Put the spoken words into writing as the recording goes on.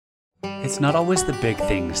It's not always the big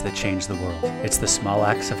things that change the world. It's the small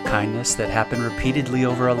acts of kindness that happen repeatedly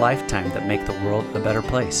over a lifetime that make the world a better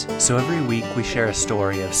place. So every week we share a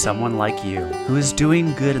story of someone like you who is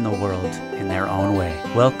doing good in the world in their own way.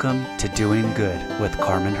 Welcome to Doing Good with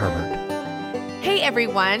Carmen Herbert. Hey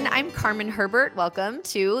everyone, I'm Carmen Herbert. Welcome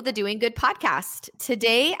to the Doing Good podcast.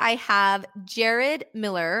 Today I have Jared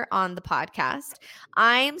Miller on the podcast.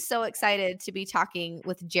 I'm so excited to be talking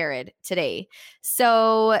with Jared today.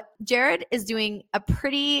 So Jared is doing a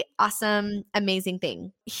pretty awesome, amazing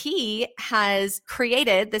thing. He has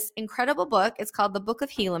created this incredible book. It's called the Book of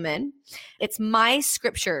Helaman. It's my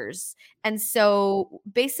scriptures. And so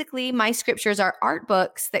basically my scriptures are art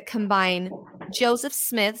books that combine Joseph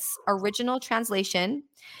Smith's original translation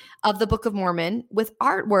of the Book of Mormon with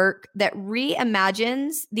artwork that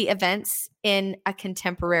reimagines the events in a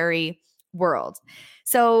contemporary world.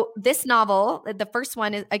 So this novel, the first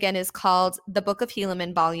one is called The Book of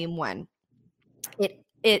Helaman, Volume 1.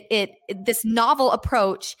 This novel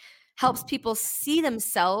approach helps people see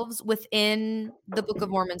themselves within the Book of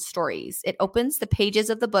Mormon stories. It opens the pages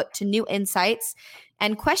of the book to new insights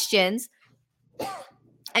and questions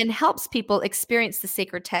and helps people experience the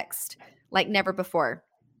sacred text like never before.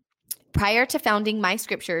 Prior to founding My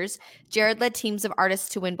Scriptures, Jared led teams of artists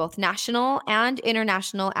to win both national and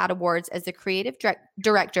international ad awards as the creative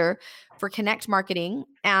director for Connect Marketing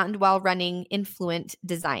and while running Influent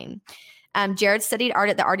Design. Jared studied art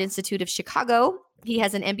at the Art Institute of Chicago. He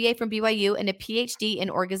has an MBA from BYU and a PhD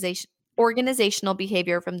in organizational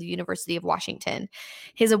behavior from the University of Washington.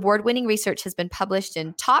 His award-winning research has been published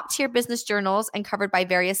in top-tier business journals and covered by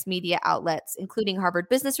various media outlets, including Harvard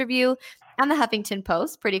Business Review and the Huffington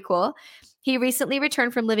Post. Pretty cool. He recently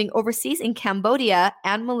returned from living overseas in Cambodia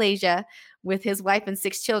and Malaysia with his wife and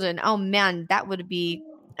 6 children. Oh man, that would be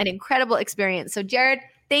an incredible experience. So Jared,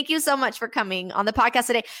 thank you so much for coming on the podcast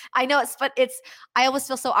today. I know I always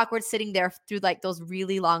feel so awkward sitting there through like those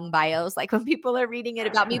really long bios, like when people are reading it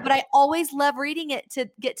about me, but I always love reading it to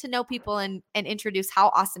get to know people and introduce how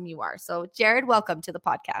awesome you are. So Jared, welcome to the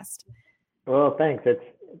podcast. Well, thanks.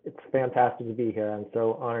 It's fantastic to be here. I'm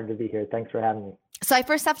so honored to be here. Thanks for having me. So I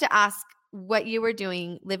first have to ask what you were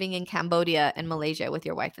doing living in Cambodia and Malaysia with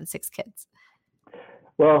your wife and 6 kids.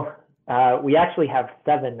 Well, we actually have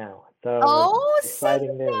 7 now. So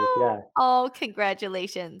exciting news. Yeah. Oh,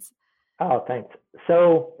 congratulations. Oh, thanks.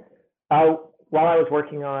 So while I was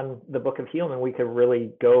working on the Book of Helaman, we could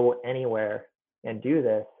really go anywhere and do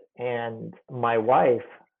this. And my wife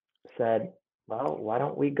said, well, why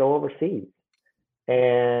don't we go overseas?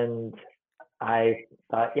 And I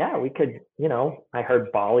thought, yeah, we could, I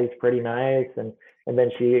heard Bali's pretty nice. And then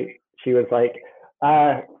she was like,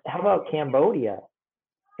 how about Cambodia?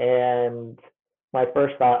 And my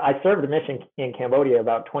first thought, I served a mission in Cambodia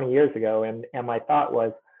about 20 years ago. And my thought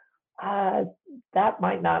was, that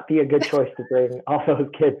might not be a good choice to bring all those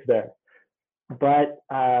kids there. But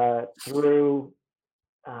through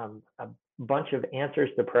a bunch of answers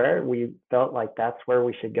to prayer, we felt like that's where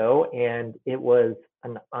we should go. And it was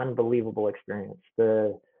an unbelievable experience.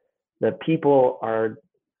 The people are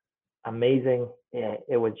amazing.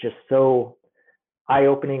 It was just so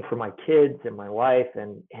eye-opening for my kids and my wife,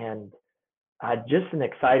 and just an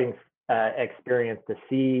exciting experience to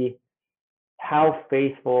see how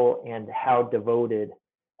faithful and how devoted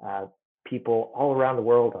people all around the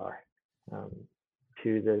world are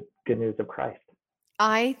to the good news of Christ.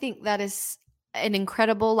 I think that is an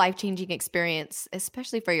incredible life-changing experience,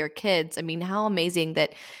 especially for your kids. I mean, how amazing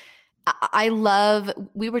that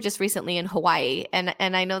we were just recently in Hawaii, and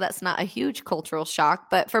I know that's not a huge cultural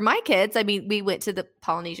shock, but for my kids, I mean, we went to the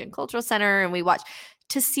Polynesian Cultural Center and we watched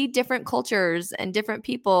to see different cultures and different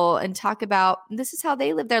people and talk about this is how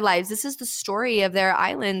they live their lives. This is the story of their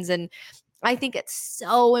islands. And I think it's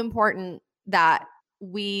so important that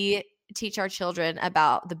we teach our children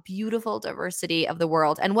about the beautiful diversity of the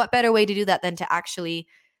world. And what better way to do that than to actually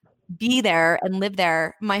be there and live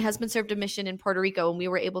there. My husband served a mission in Puerto Rico, and we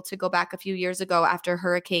were able to go back a few years ago after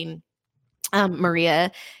Hurricane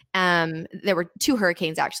Maria. There were 2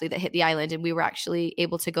 hurricanes actually that hit the island, and we were actually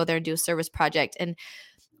able to go there and do a service project. And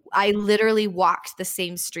I literally walked the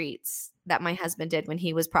same streets that my husband did when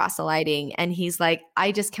he was proselyting. And he's like,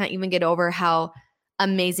 I just can't even get over how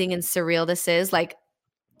amazing and surreal this is. Like,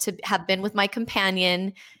 to have been with my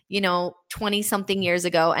companion, 20 something years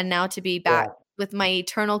ago, and now to be back with my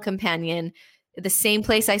eternal companion, the same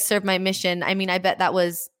place I served my mission. I mean, I bet that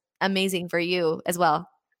was amazing for you as well.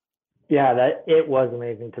 Yeah, it was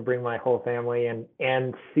amazing to bring my whole family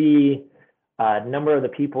and see a number of the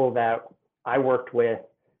people that I worked with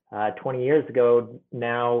 20 years ago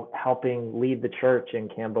now helping lead the church in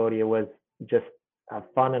Cambodia was just a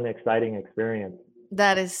fun and exciting experience.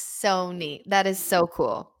 That is so neat. That is so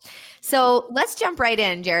cool. So let's jump right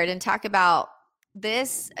in, Jared, and talk about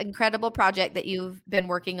this incredible project that you've been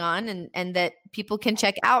working on and that people can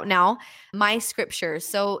check out now, My Scriptures.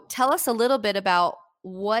 So tell us a little bit about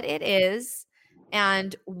what it is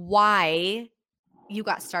and why you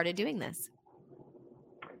got started doing this.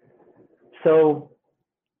 So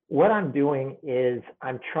what I'm doing is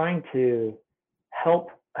I'm trying to help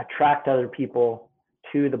attract other people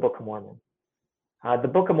to the Book of Mormon. The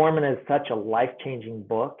Book of Mormon is such a life-changing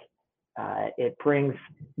book. It brings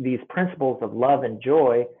these principles of love and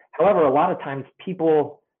joy. However, a lot of times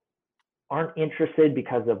people aren't interested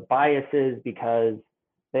because of biases, because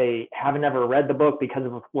they haven't ever read the book, because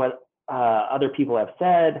of what other people have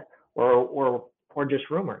said, or just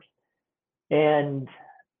rumors. And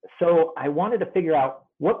so I wanted to figure out,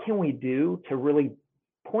 what can we do to really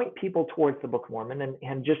point people towards the Book of Mormon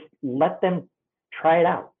and just let them try it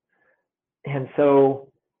out. And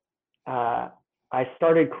so I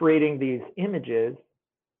started creating these images,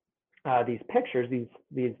 these pictures,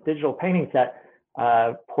 these digital paintings that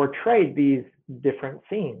portrayed these different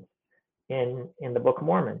scenes in the Book of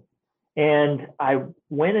Mormon. And I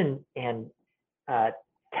went and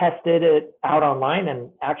tested it out online and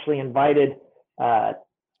actually invited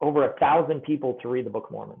over 1,000 people to read the Book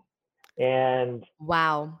of Mormon. And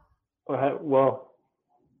wow.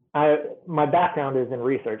 My background is in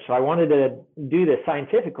research, so I wanted to do this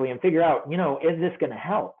scientifically and figure out, is this going to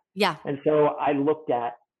help? Yeah. And so I looked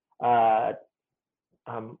at,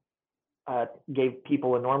 gave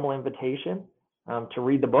people a normal invitation to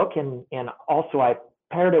read the book, and also I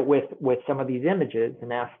paired it with some of these images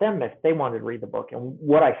and asked them if they wanted to read the book. And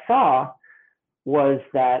what I saw was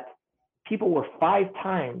that people were 5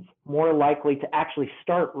 times more likely to actually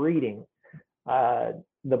start reading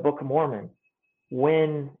the Book of Mormon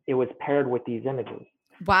when it was paired with these images.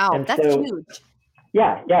 Wow, and that's huge.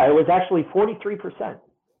 Yeah, it was actually 43%. So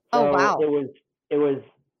oh wow! It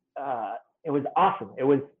was awesome. It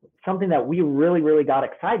was something that we really, really got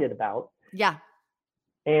excited about. Yeah.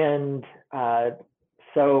 And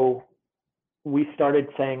so we started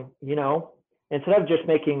saying, instead of just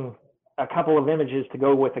making a couple of images to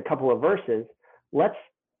go with a couple of verses, let's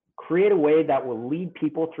create a way that will lead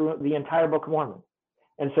people through the entire Book of Mormon.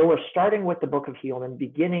 And so we're starting with the Book of Helaman,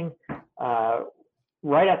 beginning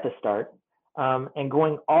right at the start, and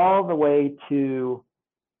going all the way to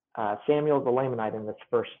Samuel the Lamanite in this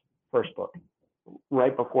first book,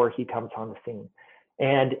 right before he comes on the scene.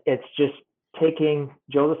 And it's just taking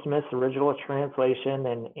Joseph Smith's original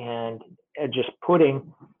translation and just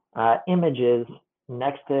putting images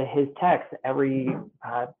next to his text every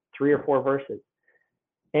 3 or 4 verses.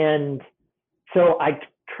 And so I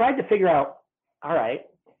tried to figure out, all right,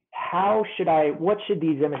 what should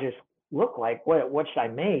these images look like? What should I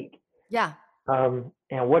make? Yeah. And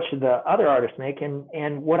what should the other artists make?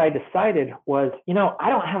 And what I decided was, I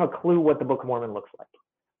don't have a clue what the Book of Mormon looks like,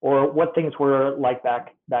 or what things were like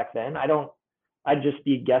back then. I'd just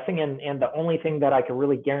be guessing. And the only thing that I could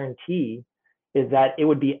really guarantee is that it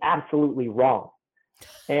would be absolutely wrong.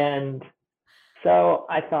 And so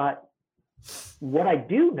I thought, what I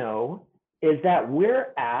do know is that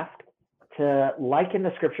we're asked to liken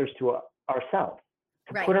the scriptures to ourselves,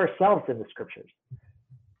 to put ourselves in the scriptures.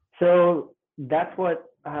 So that's what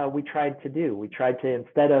we tried to do. We tried to,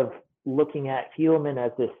 instead of looking at Helaman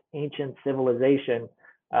as this ancient civilization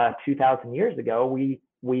 2,000 years ago, we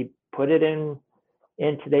put it in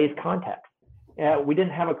today's context. We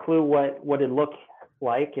didn't have a clue what it looked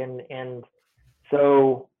like, and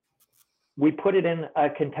so we put it in a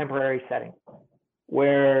contemporary setting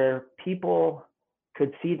where people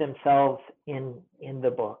could see themselves in the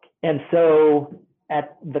book. And so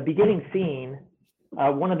at the beginning scene,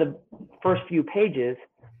 one of the first few pages,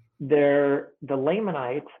 the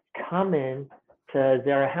Lamanites come in to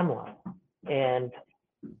Zarahemla and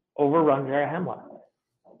overrun Zarahemla.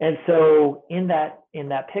 And so in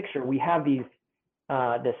that picture, we have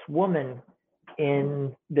this woman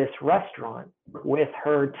in this restaurant with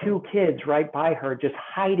her 2 kids right by her, just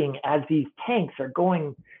hiding as these tanks are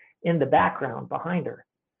going in the background behind her.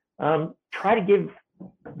 Try to give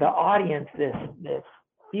the audience this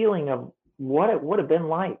feeling of what it would have been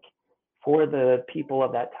like for the people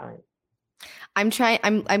of that time.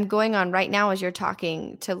 I'm going on right now as you're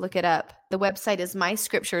talking to look it up. The website is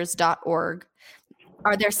myscriptures.org.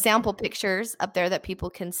 Are there sample pictures up there that people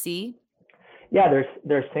can see? Yeah,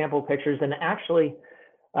 there's sample pictures, and actually,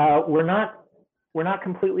 we're not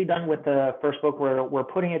completely done with the first book. We're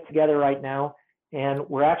putting it together right now, and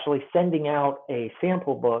we're actually sending out a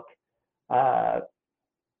sample book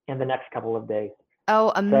in the next couple of days.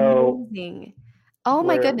 Oh, amazing! Oh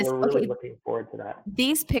my goodness. We're really Okay. looking forward to that.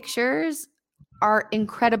 These pictures are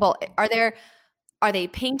incredible. Are they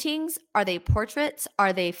paintings? Are they portraits?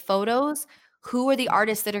 Are they photos? Who are the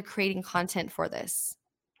artists that are creating content for this?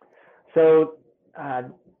 So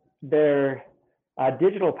they're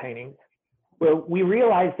digital paintings. Well, we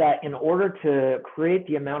realized that in order to create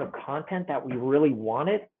the amount of content that we really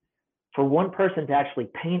wanted, for one person to actually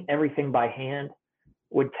paint everything by hand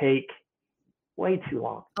would take way too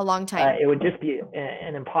long. A long time. It would just be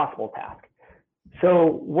an impossible task. So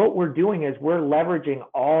what we're doing is we're leveraging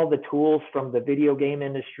all the tools from the video game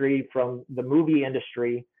industry, from the movie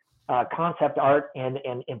industry, concept art, and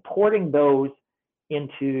importing those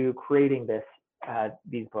into creating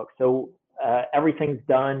these books. So everything's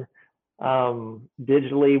done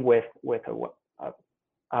digitally with a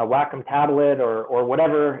Wacom tablet or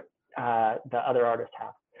whatever the other artists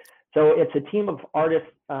have. So it's a team of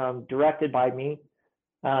artists directed by me,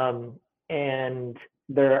 and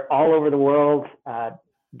they're all over the world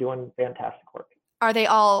doing fantastic work. Are they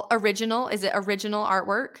all original? Is it original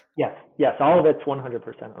artwork? Yes, all of it's 100%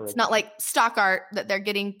 original. It's not like stock art that they're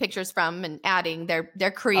getting pictures from and adding.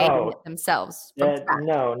 They're creating it themselves.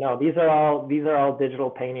 No. These are all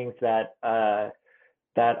digital paintings that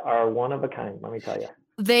are one of a kind. Let me tell you.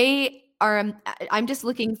 They are. I'm just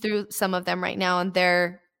looking through some of them right now, and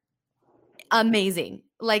they're amazing.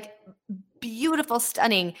 Like beautiful,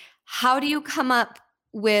 stunning. How do you come up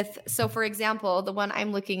with? So, for example, the one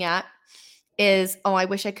I'm looking at is, I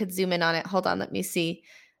wish I could zoom in on it. Hold on, let me see.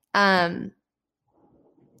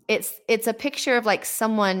 It's a picture of like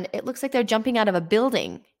someone, it looks like they're jumping out of a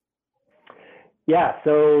building. Yeah,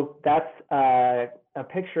 so that's a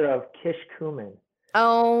picture of Kish Kuman.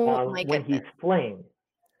 Oh my when goodness. he's flaying.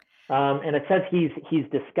 And it says he's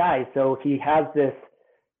disguised, so he has this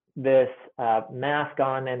mask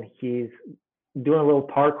on, and he's doing a little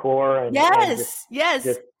parkour and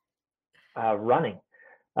just running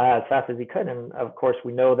as fast as he could. And of course,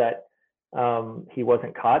 we know that he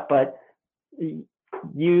wasn't caught. But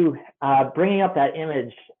you bringing up that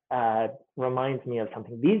image reminds me of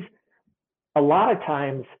something. A lot of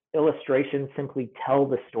times, illustrations simply tell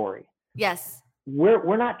the story. Yes.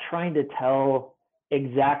 We're not trying to tell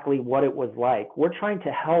exactly what it was like. We're trying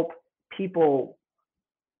to help people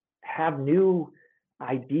have new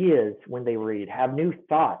ideas when they read, have new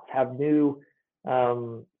thoughts, have new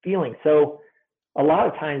feelings. So a lot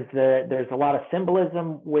of times there's a lot of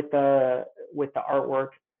symbolism with the artwork.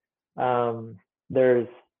 There's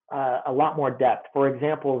a lot more depth. For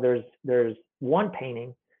example, there's one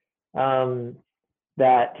painting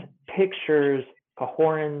that pictures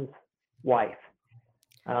Pahoran's wife,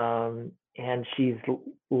 and she's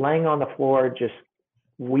laying on the floor just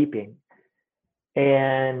weeping,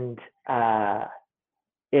 and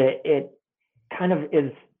it kind of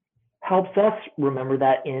helps us remember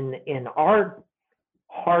that in our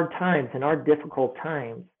hard times, in our difficult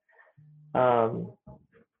times,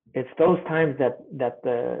 it's those times that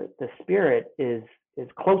the Spirit is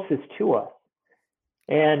closest to us.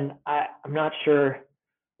 And I'm not sure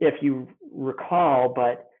if you recall,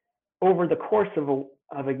 but over the course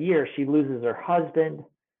of a year, she loses her husband,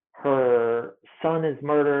 her son is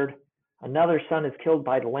murdered, another son is killed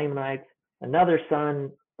by the Lamanites, another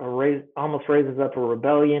son almost raises up a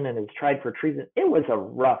rebellion and is tried for treason. It was a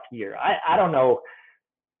rough year. I don't know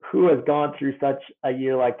who has gone through such a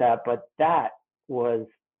year like that, but that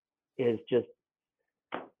is just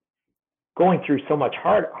going through so much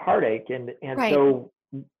heartache, and right. So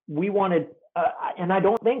we wanted, and I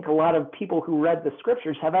don't think a lot of people who read the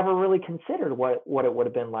scriptures have ever really considered what it would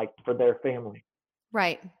have been like for their family.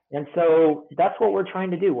 Right. And so that's what we're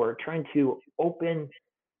trying to do. We're trying to open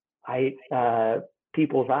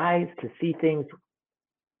people's eyes to see things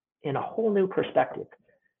in a whole new perspective,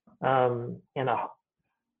 in a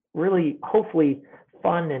really, hopefully,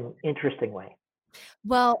 fun and interesting way.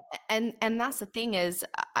 Well, and that's the thing is,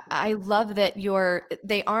 I love that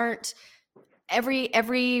they aren't every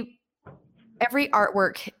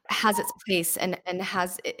artwork has its place and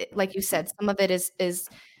has, like you said, some of it is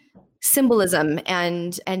symbolism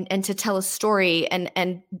and to tell a story,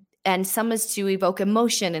 and some is to evoke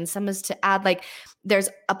emotion, and some is to add, like, there's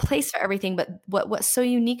a place for everything. But what's so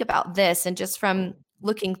unique about this, and just from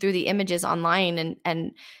looking through the images online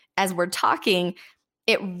and as we're talking,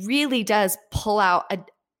 it really does pull out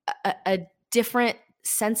a different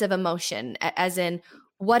sense of emotion, as in,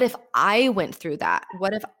 what if I went through that?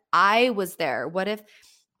 What if I was there? What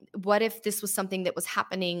if this was something that was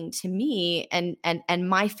happening to me and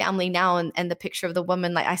my family now? And the picture of the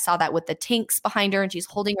woman, like I saw that with the tanks behind her, and she's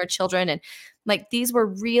holding her children, and like these were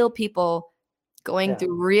real people going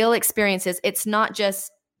through real experiences. It's not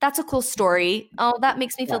just that's a cool story. Oh, that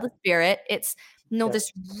makes me feel the spirit. It's no,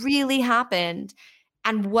 this really happened.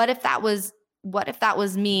 And what if that was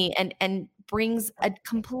me, and brings a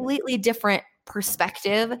completely different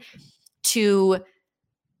perspective to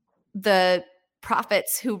the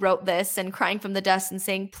prophets who wrote this and crying from the dust and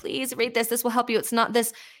saying, please read this. This will help you. It's not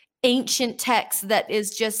this ancient text that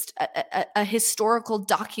is just a historical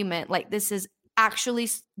document. Like, this is actually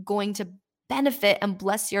going to benefit and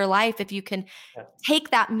bless your life if you can take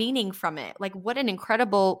that meaning from it. Like, what an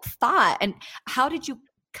incredible thought. And how did you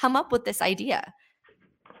come up with this idea?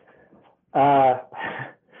 Well,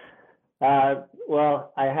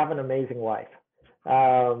 I have an amazing wife.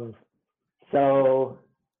 So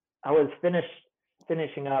I was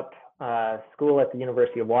finishing up school at the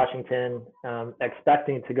University of Washington,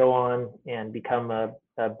 expecting to go on and become a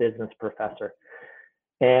business professor.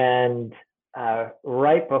 And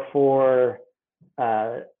right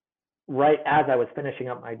as I was finishing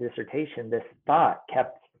up my dissertation, this thought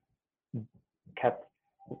kept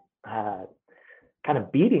kind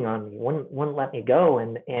of beating on me, wouldn't let me go.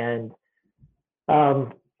 And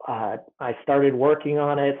I started working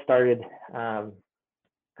on it, started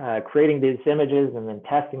creating these images and then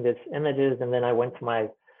testing these images. And then I went to my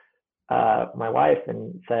wife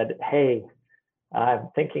and said, hey, I'm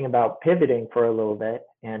thinking about pivoting for a little bit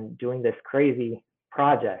and doing this crazy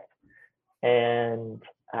project. And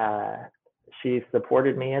she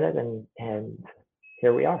supported me in it, and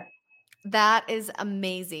here we are. That is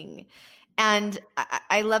amazing. And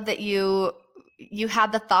I love that you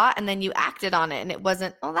had the thought and then you acted on it, and it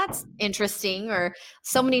wasn't, oh, that's interesting. Or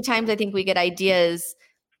so many times I think we get ideas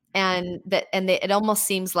and it almost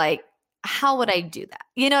seems like, how would I do that?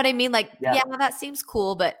 You know what I mean? Like, yeah, that seems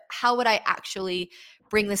cool, but how would I actually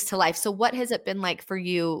bring this to life? So what has it been like for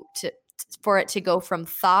you for it to go from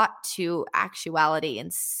thought to actuality,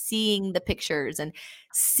 and seeing the pictures and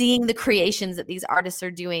seeing the creations that these artists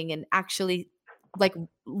are doing, and actually like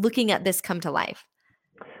looking at this come to life?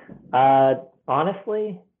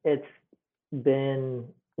 Honestly, it's been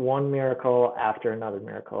one miracle after another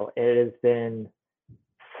miracle. It has been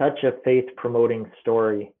such a faith promoting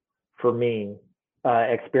story for me,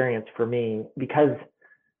 experience for me, because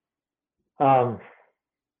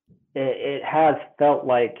it has felt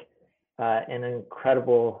like an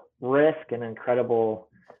incredible risk, an incredible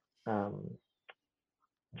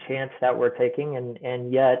chance that we're taking,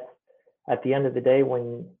 and yet at the end of the day,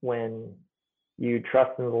 when you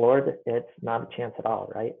trust in the Lord, it's not a chance at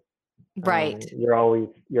all, right? Right. You're always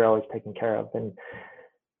taken care of,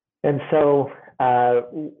 and so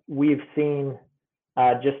we've seen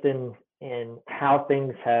just in how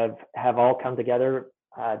things have all come together,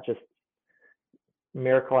 just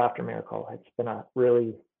miracle after miracle. It's been a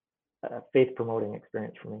really faith promoting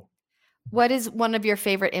experience for me. What is one of your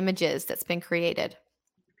favorite images that's been created?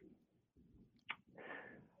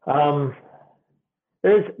 There's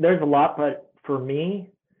a lot, but for me,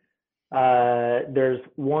 there's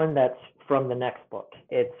one that's from the next book.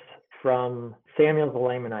 It's from Samuel the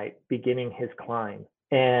Lamanite beginning his climb.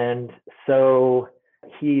 And so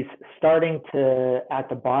he's starting to, at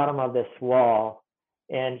the bottom of this wall,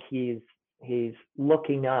 and he's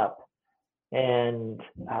looking up and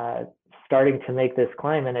starting to make this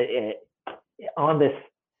climb. And it on this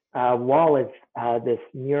wall is this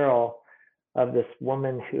mural of this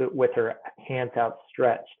woman who, with her hands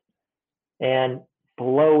outstretched, and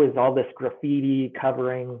below is all this graffiti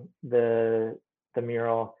covering the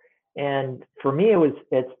mural. And for me,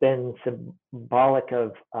 it's been symbolic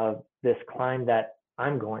of this climb that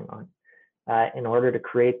I'm going on in order to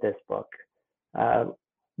create this book.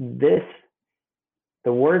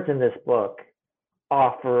 The words in this book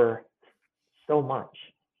offer so much.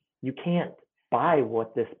 You can't buy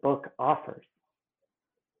what this book offers,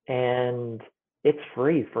 and it's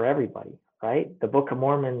free for everybody, right? The Book of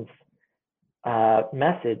Mormon's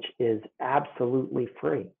message is absolutely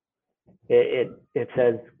free. It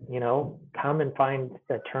says, come and find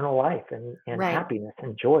eternal life and right. Happiness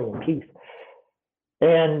and joy and peace.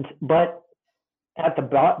 But at the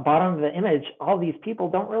bottom of the image, all these people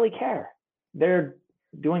don't really care. They're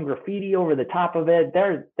doing graffiti over the top of it.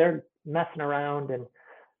 They're messing around,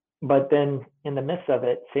 but then in the midst of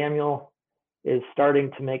it, Samuel is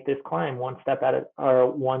starting to make this climb one step at a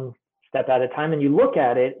time. And you look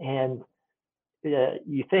at it and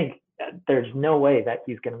you think, there's no way that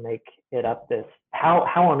he's going to make it up this. How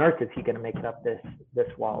on earth is he going to make it up this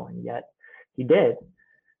wall? And yet he did.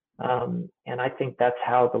 And I think that's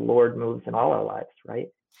how the Lord moves in all our lives, right?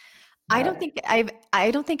 I don't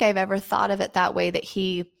think I've ever thought of it that way, that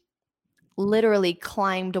he literally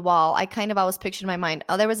climbed a wall. I kind of always pictured in my mind,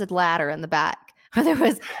 oh, there was a ladder in the back. There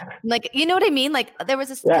was like, you know what I mean? Like there was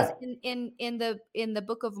this, because Yeah. in the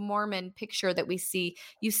Book of Mormon picture that we see,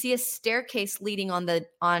 you see a staircase leading on the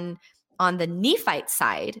Nephite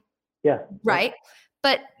side, Yeah. right?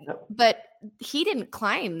 But Yep. but he didn't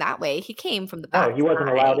climb that way. He came from the No, back he wasn't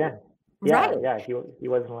allowed side. in. Right. Yeah. He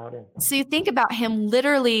wasn't allowed in. So you think about him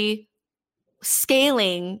literally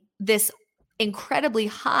scaling this incredibly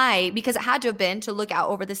high, because it had to have been to look out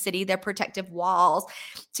over the city, their protective walls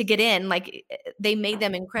to get in. Like they made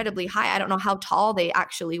them incredibly high. I don't know how tall they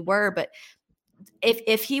actually were, but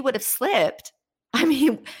if he would have slipped, I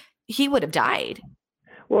mean, he would have died.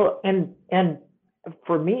 Well, and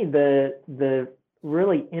for me, the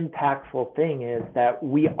really impactful thing is that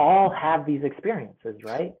we all have these experiences,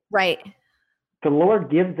 right? Right. The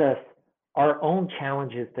Lord gives us our own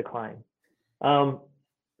challenges to climb.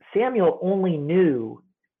 Samuel only knew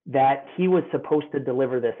that he was supposed to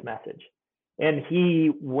deliver this message, and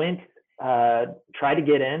he went, tried to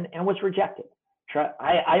get in and was rejected.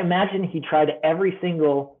 I imagine he tried every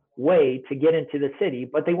single way to get into the city,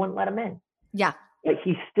 but they wouldn't let him in. Yeah. But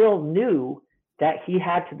he still knew that he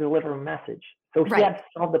had to deliver a message. So he had to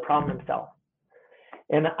solve the problem himself.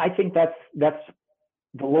 And I think that's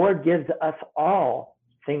the Lord gives us all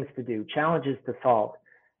things to do, challenges to solve.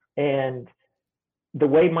 And the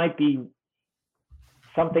way might be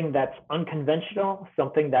something that's unconventional,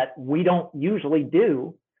 something that we don't usually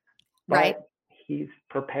do, but right. he's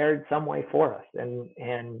prepared some way for us.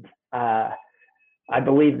 And I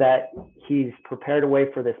believe that he's prepared a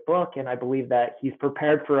way for this book, and I believe that he's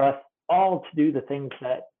prepared for us all to do the things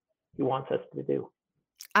that he wants us to do.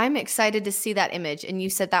 I'm excited to see that image. And you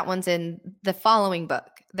said that one's in the following book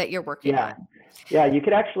that you're working on. Yeah, you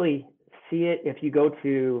could actually see it if you go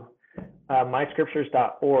to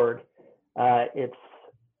myscriptures.org. It's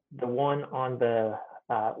the one on the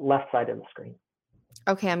left side of the screen.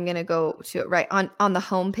 Okay, I'm going to go to it right on the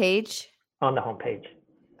home page. On the home page.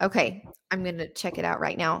 Okay, I'm going to check it out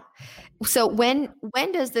right now. So when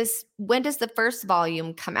does the first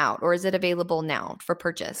volume come out, or is it available now for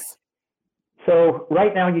purchase? So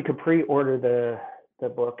right now you can pre-order the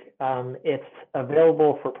book. It's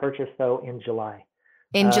available for purchase though in July.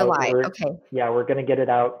 In July, okay. Yeah, we're going to get it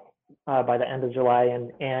out by the end of July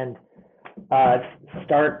and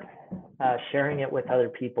start sharing it with other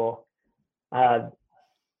people.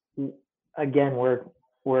 Again,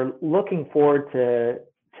 we're looking forward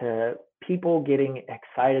to people getting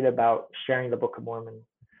excited about sharing the Book of Mormon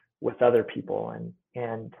with other people,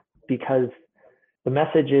 and because the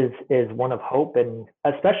message is one of hope, and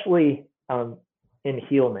especially in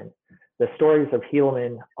Helaman. The stories of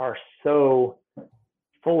Helaman are so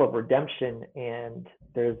full of redemption, and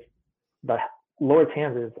there's the Lord's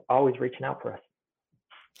hand is always reaching out for us.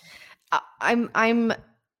 I'm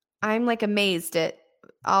like amazed at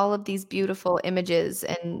all of these beautiful images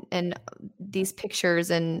and these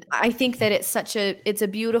pictures, and I think that it's a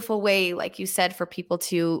beautiful way, like you said, for people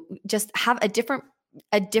to just have a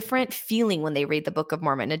different feeling when they read the Book of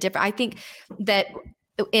Mormon. I think that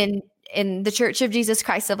in the Church of Jesus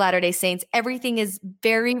Christ of Latter-day Saints, everything is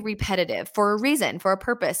very repetitive for a reason, for a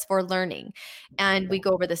purpose, for learning. And we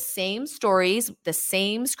go over the same stories, the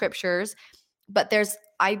same scriptures, but there's,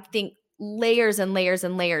 I think, layers and layers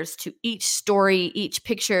and layers to each story, each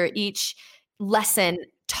picture, each lesson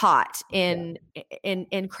taught in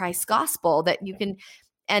Christ's gospel that you can.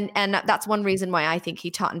 And that's one reason why I think he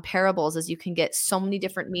taught in parables, is you can get so many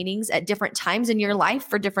different meanings at different times in your life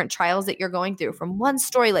for different trials that you're going through, from one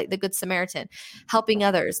story like the Good Samaritan, helping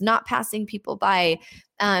others, not passing people by,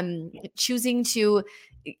 choosing to,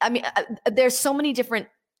 there's so many different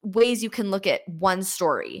ways you can look at one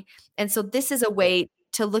story. And so this is a way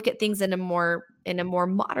to look at things in a more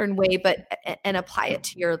modern way, but and apply it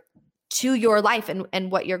to your life and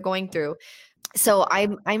what you're going through. So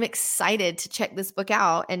I'm excited to check this book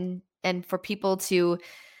out and for people to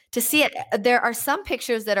see it. There are some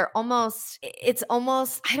pictures that are almost, I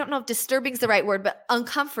don't know if disturbing is the right word, but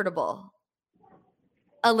uncomfortable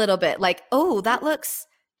a little bit. Like, oh, that looks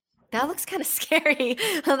kind of scary.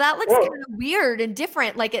 That looks kind of weird and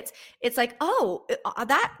different. Like it's like, oh,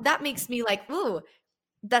 that makes me like, ooh,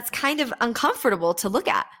 that's kind of uncomfortable to look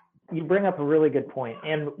at. You bring up a really good point,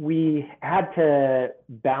 and we had to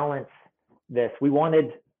balance this. We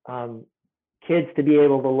wanted kids to be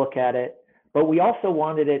able to look at it, but we also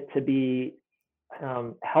wanted it to be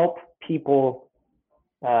help people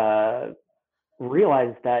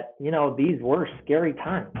realize that, these were scary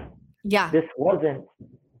times. Yeah. This wasn't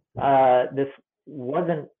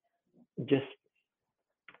just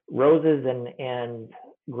roses and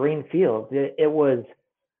green fields. It was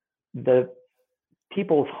the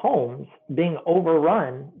people's homes being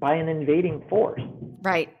overrun by an invading force,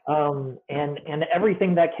 Right. and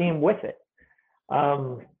everything that came with it.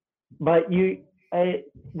 But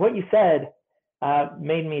what you said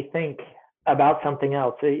made me think about something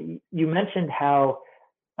else. You mentioned how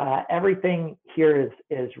everything here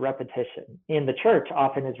is repetition. In the church,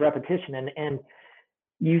 often is repetition, and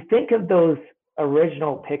you think of those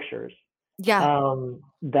original pictures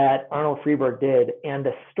that Arnold Freeberg did, and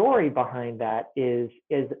the story behind that is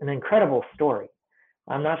an incredible story.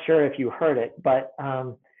 I'm not sure if you heard it, but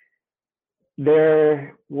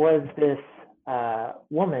there was this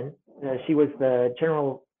woman. She was the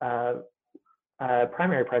general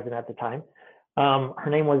primary president at the time. Her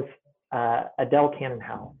name was Adele Cannon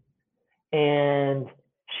Howe, and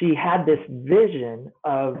she had this vision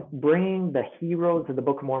of bringing the heroes of the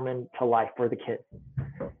Book of Mormon to life for the kids.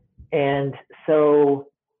 And so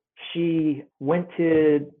she went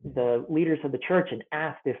to the leaders of the church and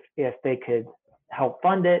asked if they could help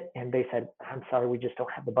fund it. And they said, I'm sorry, we just don't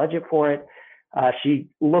have the budget for it. She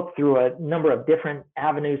looked through a number of different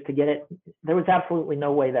avenues to get it. There was absolutely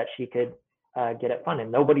no way that she could get it funded.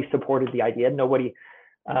 Nobody supported the idea. Nobody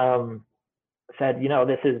said,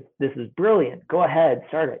 this is brilliant. Go ahead,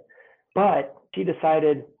 start it. But she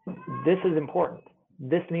decided this is important.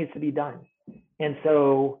 This needs to be done. And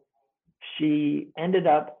so she ended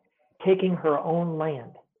up taking her own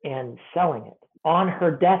land and selling it on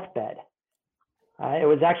her deathbed. It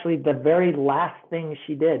was actually the very last thing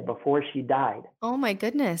she did before she died. Oh my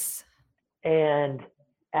goodness. And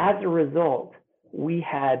as a result, we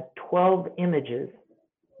had 12 images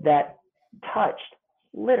that touched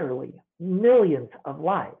literally millions of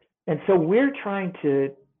lives. And so we're trying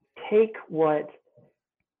to take what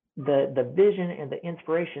the vision and the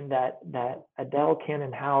inspiration that Adele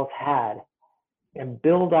Cannon Howe had and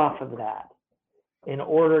build off of that in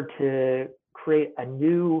order to create a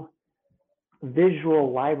new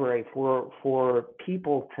visual library for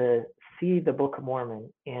people to see the Book of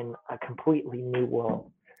Mormon in a completely new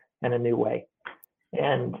world and a new way.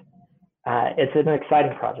 And it's an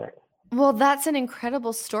exciting project. Well, that's an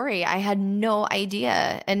incredible story. I had no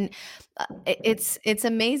idea. And it's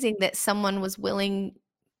amazing that someone was willing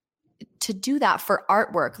to do that for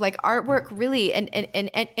artwork. Like artwork really, and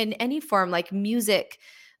in any form, like music,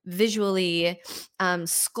 visually,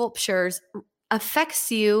 sculptures,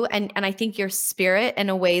 affects you and I think your spirit in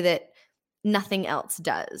a way that nothing else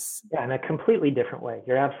does. Yeah, in a completely different way.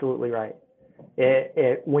 You're absolutely right.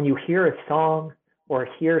 When you hear a song or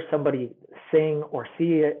hear somebody sing or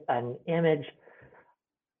see an image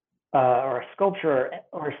or a sculpture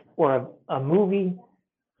or a movie,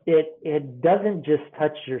 it doesn't just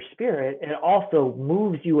touch your spirit. It also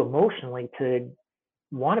moves you emotionally to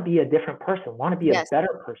want to be a different person, want to be a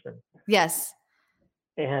better person. Yes.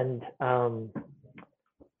 And so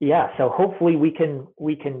hopefully we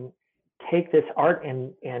can take this art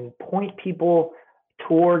and point people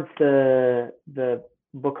towards the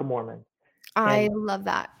Book of Mormon. I love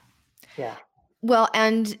that. Yeah. Well,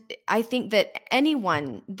 and I think that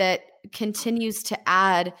anyone that continues to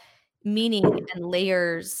add meaning and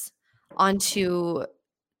layers onto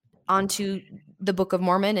the Book of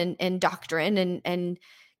Mormon and doctrine and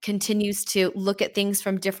continues to look at things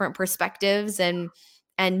from different perspectives and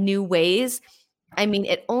new ways, I mean,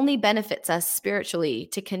 it only benefits us spiritually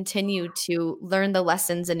to continue to learn the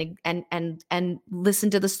lessons and listen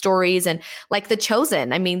to the stories, and like The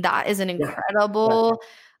Chosen. I mean, that is an incredible,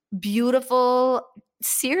 beautiful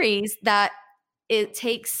series that it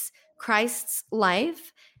takes Christ's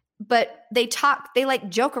life, but they like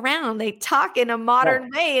joke around, they talk in a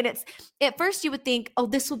modern way. And it's, at first you would think, oh,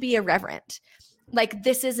 this will be irreverent. Like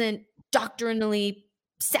this isn't doctrinally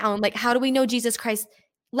sound. Like, how do we know Jesus Christ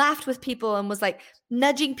laughed with people and was like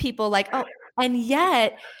nudging people like, oh, and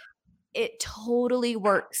yet it totally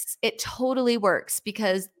works. It totally works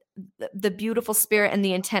because the beautiful spirit and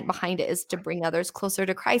the intent behind it is to bring others closer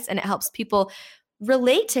to Christ. And it helps people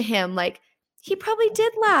relate to him. Like he probably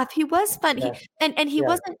did laugh. He was fun. He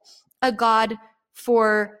wasn't a God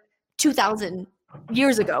for 2,000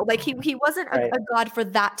 years ago. Like he wasn't a God for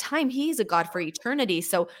that time. He's a God for eternity.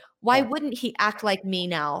 So why wouldn't he act like me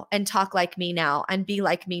now and talk like me now and be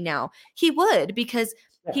like me now? He would, because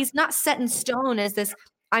he's not set in stone as this,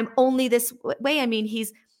 I'm only this way. I mean,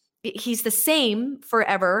 he's the same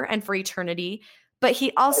forever and for eternity, but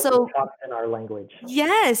he also talks in our language.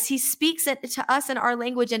 Yes, he speaks it to us in our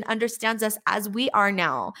language and understands us as we are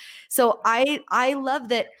now. So I love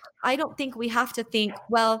that. I don't think we have to think,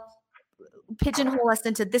 well, pigeonhole us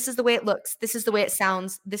into this is the way it looks, this is the way it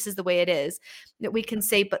sounds, this is the way it is. That we can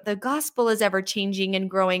say, but the gospel is ever changing and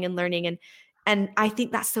growing and learning. And I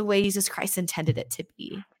think that's the way Jesus Christ intended it to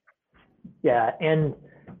be. Yeah. And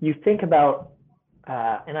you think about,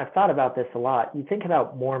 and I've thought about this a lot, you think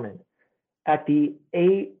about Mormon.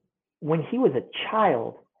 When he was a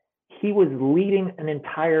child, he was leading an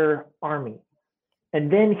entire army.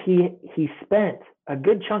 And then he spent a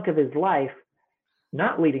good chunk of his life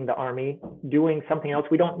not leading the army, doing something else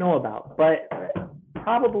we don't know about, but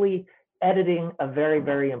probably editing a very,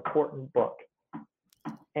 very important book.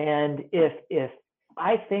 And if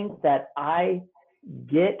I think that I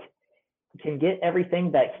can get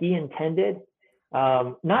everything that he intended,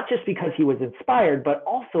 not just because he was inspired, but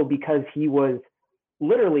also because he was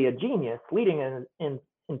literally a genius, leading an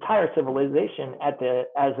entire civilization as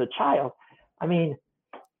a child. I mean,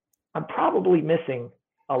 I'm probably missing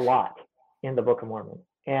a lot in the Book of Mormon.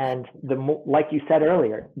 And like you said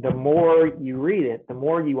earlier, the more you read it, the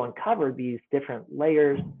more you uncover these different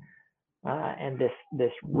layers and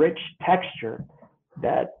this rich texture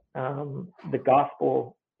that the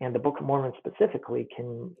gospel and the Book of Mormon specifically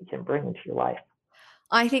can bring into your life.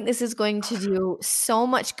 I think this is going to do so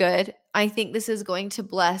much good. I think this is going to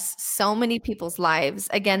bless so many people's lives.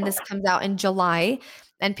 Again, this comes out in July,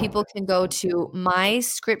 and people can go to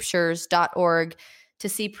myscriptures.org to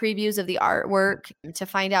see previews of the artwork, to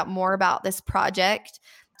find out more about this project.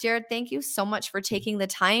 Jared, thank you so much for taking the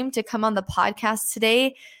time to come on the podcast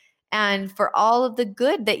today and for all of the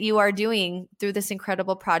good that you are doing through this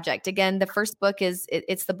incredible project. Again, the first book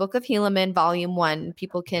it's the Book of Helaman, Volume 1.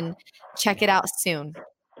 People can check it out soon.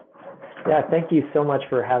 Yeah, thank you so much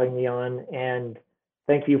for having me on, and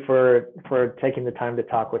thank you for taking the time to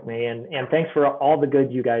talk with me, and thanks for all the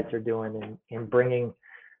good you guys are doing and bringing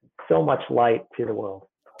so much light to the world.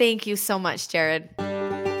 Thank you so much, Jared.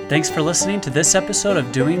 Thanks for listening to this episode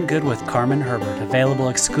of Doing Good with Carmen Herbert, available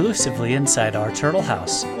exclusively inside Our Turtle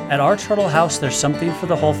House. At Our Turtle House, there's something for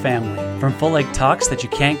the whole family, from full-length talks that you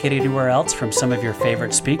can't get anywhere else from some of your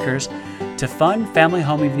favorite speakers, to fun family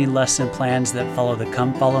home evening lesson plans that follow the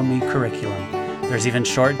Come Follow Me curriculum. There's even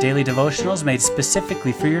short daily devotionals made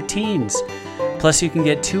specifically for your teens. Plus, you can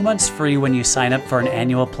get 2 months free when you sign up for an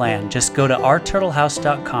annual plan. Just go to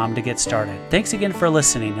ourturtlehouse.com to get started. Thanks again for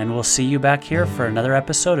listening, and we'll see you back here for another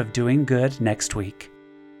episode of Doing Good next week.